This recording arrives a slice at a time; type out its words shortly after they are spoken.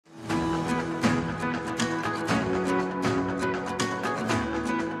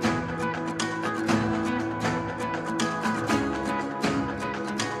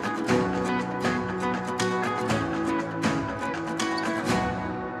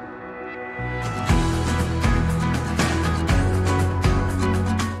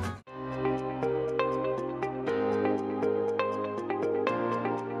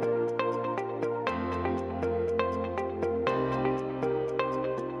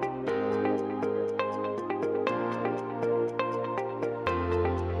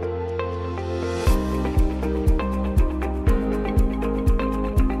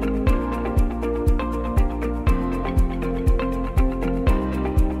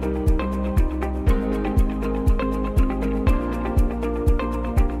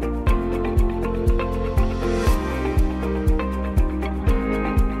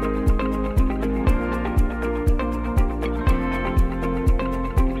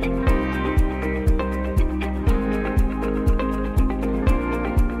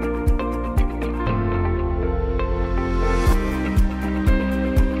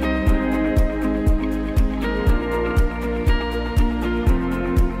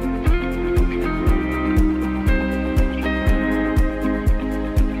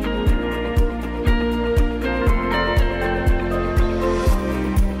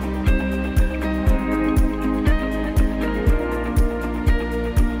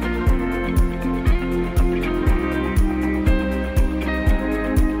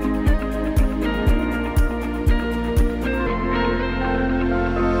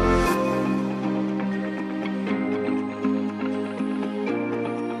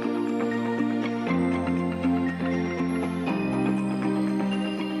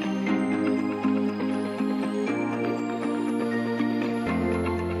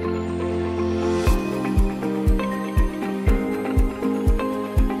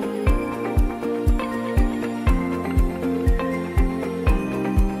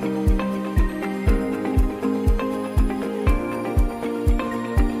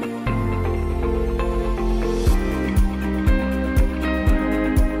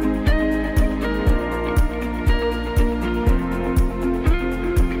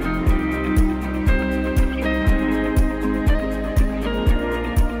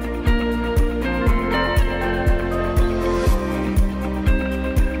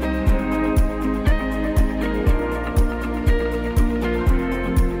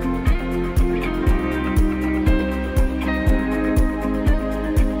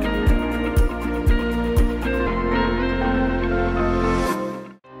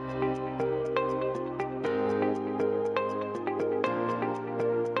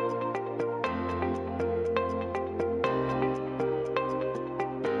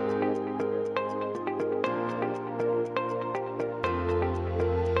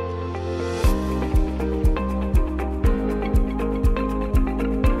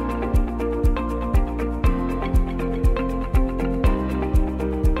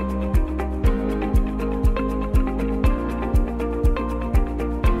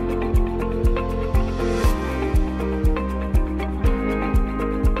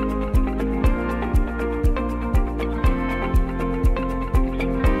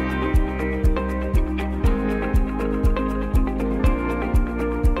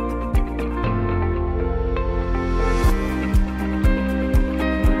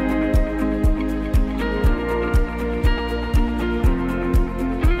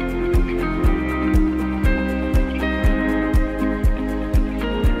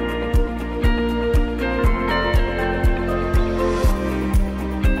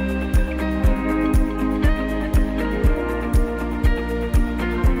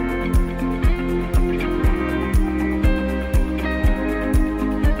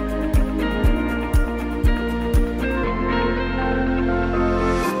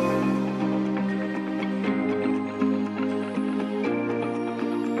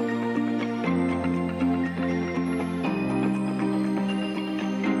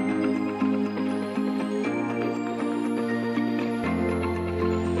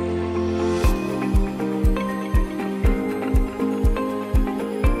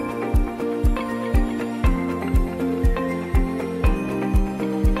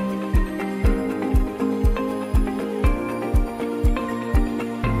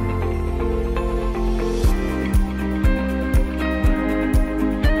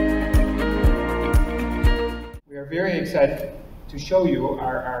excited to show you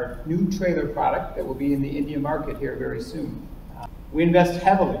our new trailer product that will be in the India market here very soon. We invest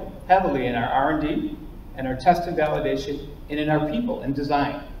heavily in our R&D and our test and validation and in our people and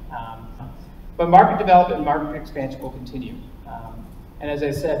design. But market development and market expansion will continue. And as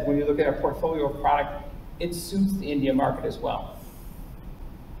I said, when you look at our portfolio of product, it suits the India market as well.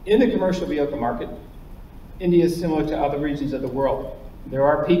 In the commercial vehicle market, India is similar to other regions of the world. There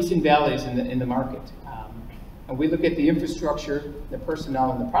are peaks and valleys in the market. And we look at the infrastructure, the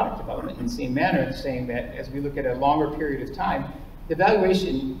personnel, and the product development in the same manner, saying that as we look at a longer period of time, the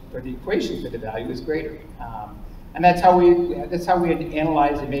valuation or the equation for the value is greater. And that's how we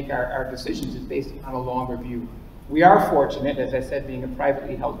analyze and make our decisions, is based on a longer view. We are fortunate, as I said, being a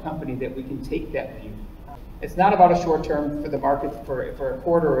privately held company, that we can take that view. It's not about a short term for the market for a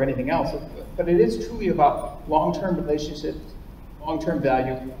quarter or anything else, but it is truly about long-term relationships, long-term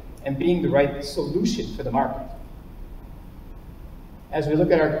value, and being the right solution for the market. As we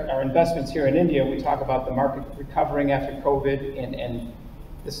look at our investments here in India, we talk about the market recovering after COVID and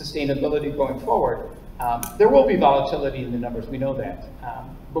the sustainability going forward. There will be volatility in the numbers, we know that.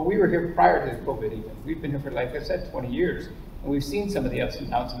 But we were here prior to COVID even. We've been here for, like I said, 20 years, and we've seen some of the ups and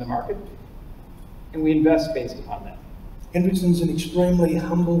downs in the market, and we invest based upon that. Hendrickson's an extremely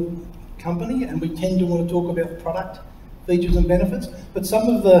humble company, and we tend to want to talk about product, features and benefits, but some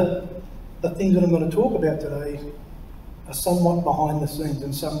of the things that I'm going to talk about today are somewhat behind the scenes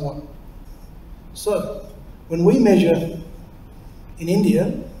and somewhat. So, when we measure in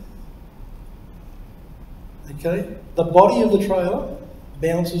India, okay, the body of the trailer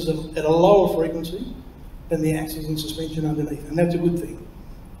bounces at a lower frequency than the axles and suspension underneath, and that's a good thing.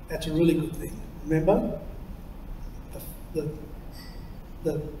 That's a really good thing. Remember,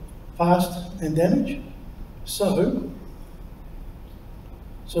 the fast and damage. So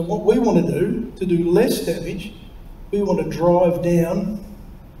what we want to do less damage, we want to drive down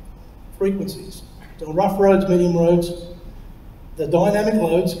frequencies. So on rough roads, medium roads, the dynamic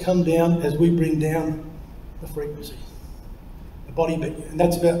loads come down as we bring down the frequency, the body, and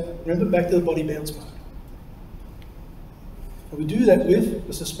that's about, remember, back to the body bounce mode. And we do that with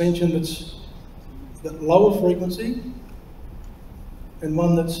the suspension that's that lower frequency, and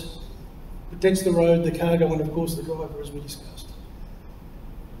one that protects the road, the cargo, and of course the driver, as we discussed.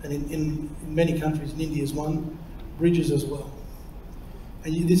 And in many countries, in India is one, bridges as well.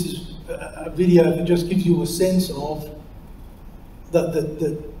 And this is a video that just gives you a sense of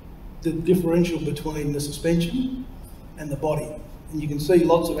the differential between the suspension and the body. And you can see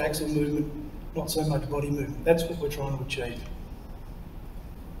lots of axle movement, not so much body movement. That's what we're trying to achieve.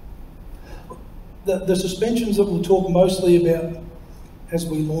 The suspensions that we'll talk mostly about as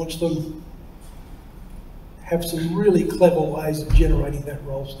we launch them have some really clever ways of generating that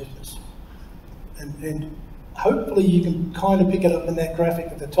roll stiffness. And hopefully you can kind of pick it up in that graphic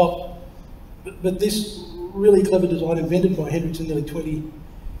at the top. But this really clever design, invented by Hendrickson nearly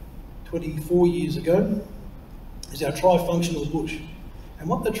 24 years ago, is our tri-functional bush. And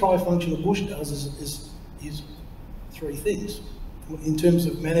what the tri-functional bush does is three things in terms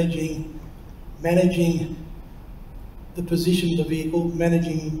of managing the position of the vehicle,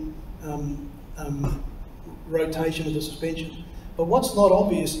 managing rotation of the suspension. But what's not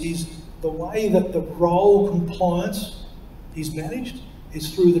obvious is the way that the roll compliance is managed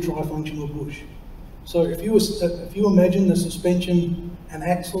is through the tri-functional bush. So if you imagine the suspension and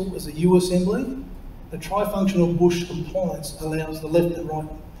axle as a U assembly, the tri-functional bush compliance allows the left and right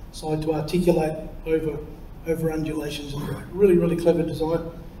side to articulate over undulations. And really, really clever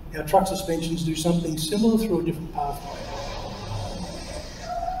design. Our truck suspensions do something similar through a different pathway.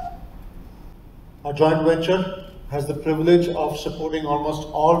 Our joint venture has the privilege of supporting almost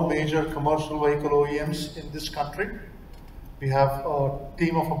all major commercial vehicle OEMs in this country. We have a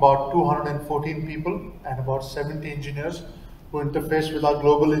team of about 214 people and about 70 engineers who interface with our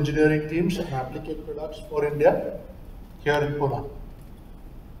global engineering teams and applicate products for India here in Pune.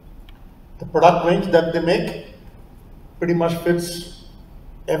 The product range that they make pretty much fits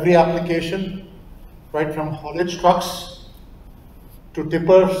every application, right from haulage trucks to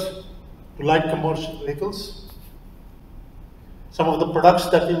tippers to light commercial vehicles. Some of the products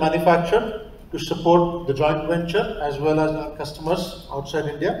that we manufacture to support the joint venture as well as our customers outside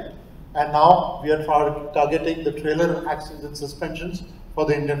India. And now we are targeting the trailer axles and suspensions for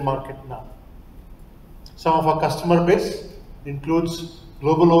the Indian market now. Some of our customer base includes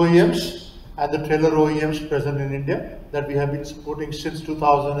global OEMs and the trailer OEMs present in India that we have been supporting since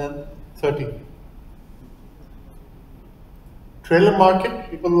 2013. Trailer market,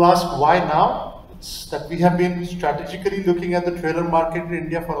 people will ask why now? It's that we have been strategically looking at the trailer market in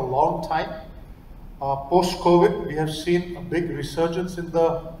India for a long time. Post-COVID, we have seen a big resurgence in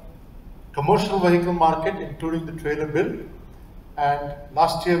the commercial vehicle market, including the trailer build. And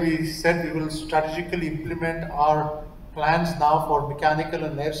last year we said we will strategically implement our plans now for mechanical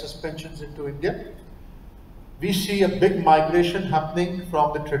and air suspensions into India. We see a big migration happening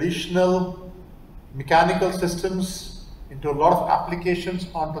from the traditional mechanical systems into a lot of applications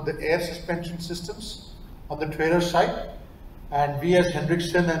onto the air suspension systems on the trailer side. And we as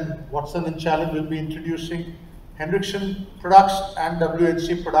Hendrickson and Watson and Chalin will be introducing Hendrickson products and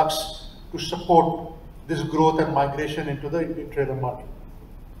WHC products to support this growth and migration into the Indian trailer market.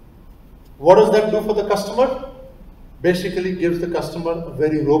 What does that do for the customer? Basically gives the customer a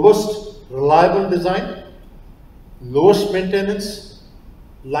very robust, reliable design, lowest maintenance,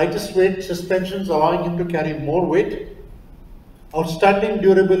 lightest weight suspensions allowing him to carry more weight, outstanding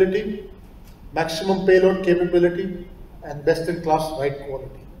durability, maximum payload capability, and best in class ride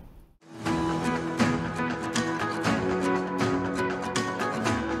quality.